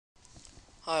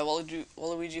Hi,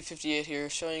 Waluigi58 here,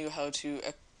 showing you how to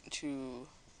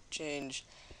change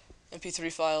MP3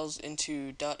 files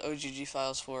into .ogg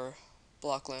files for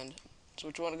Blockland. So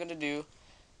what you want to do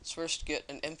is first get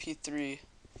an MP3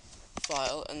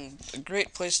 file, and a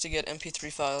great place to get MP3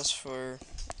 files for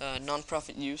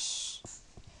non-profit use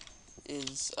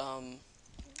is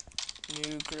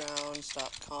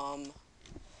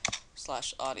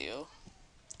newgrounds.com/audio.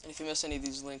 And if you miss any of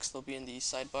these links, they'll be in the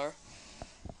sidebar.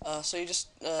 So you just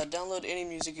download any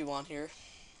music you want here.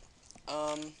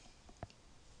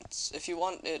 If you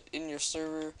want it in your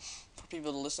server for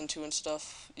people to listen to and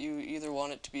stuff, you either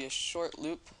want it to be a short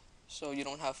loop, so you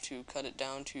don't have to cut it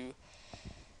down to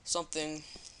something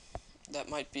that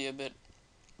might be a bit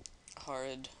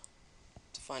hard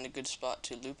to find a good spot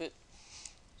to loop it.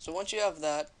 So once you have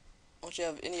that, once you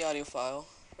have any audio file,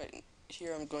 right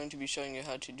here I'm going to be showing you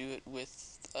how to do it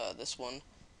with this one,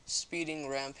 Speeding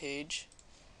Rampage.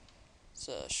 It's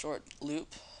a short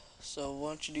loop. So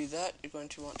once you do that, you're going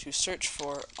to want to search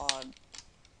for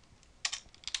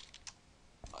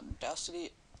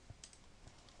Audacity,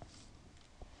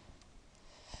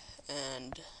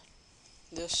 and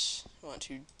this, you want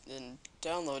to then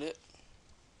download it.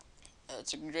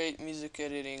 It's a great music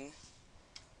editing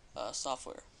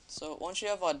software. So once you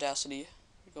have Audacity,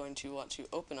 you're going to want to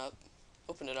open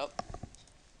it up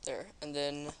there, and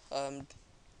then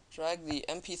drag the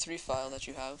MP3 file that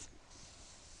you have.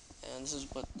 And this is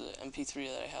what the MP3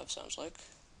 that I have sounds like.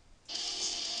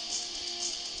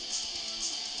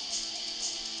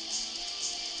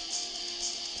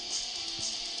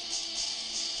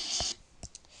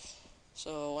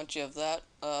 So once you have that,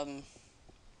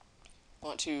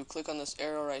 want to click on this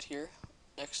arrow right here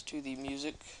next to the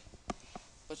music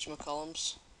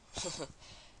whatchamacallums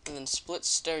and then split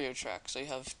stereo track. So you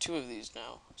have two of these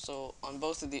now. So on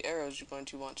both of the arrows, you're going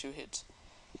to want to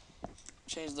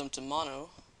change them to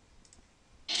mono.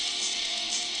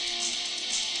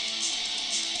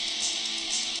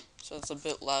 So it's a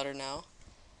bit louder now.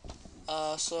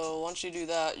 So once you do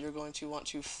that, you're going to want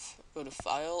to go to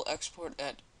File, Export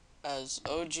as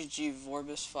OGG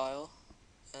Vorbis file,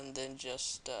 and then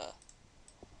just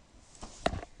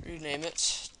rename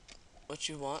it what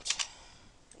you want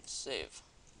and save.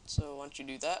 So once you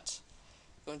do that,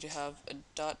 you're going to have a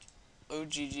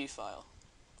 .ogg file.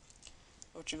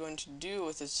 What you're going to do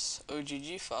with this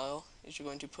OGG file is you're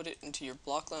going to put it into your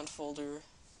Blockland folder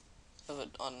of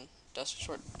it on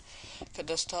shortcut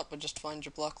desktop, but just find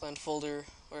your Blockland folder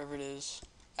wherever it is,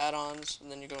 add-ons, and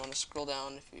then you're going to want to scroll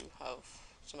down if you have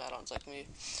some add-ons like me.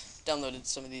 Downloaded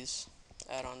some of these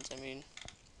add-ons, and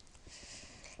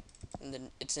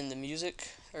then it's in the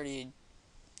music. I'm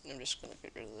just going to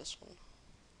get rid of this one.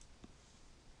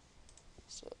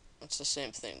 So it's the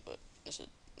same thing, but is it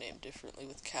named differently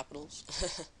with capitals?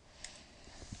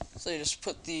 So you just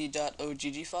put the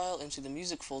 .ogg file into the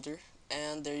music folder,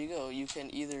 and there you go. You can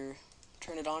either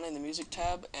turn it on in the music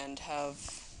tab and have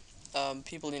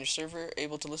people in your server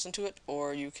able to listen to it,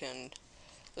 or you can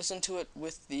listen to it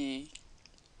with the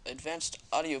advanced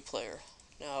audio player.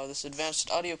 Now this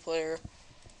advanced audio player,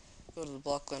 go to the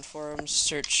Blockland forums,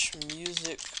 search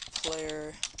music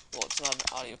player. Well, it's not an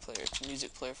audio player, it's a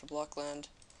music player for Blockland.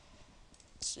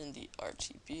 It's in the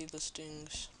RTB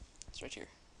listings. It's right here.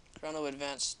 Chrono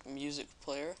Advanced Music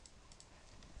Player.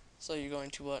 So you're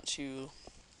going to want to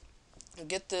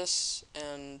get this,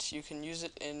 and you can use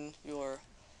it in your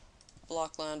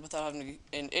Blockland without having to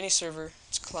in any server.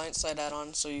 It's a client-side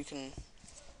add-on, so you can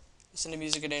listen to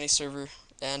music at any server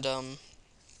and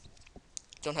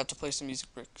don't have to place the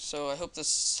music brick. So I hope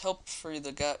this helped for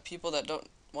the people that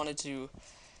wanted to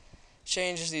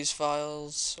change these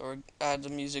files or add the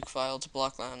music file to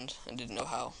Blockland and didn't know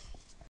how.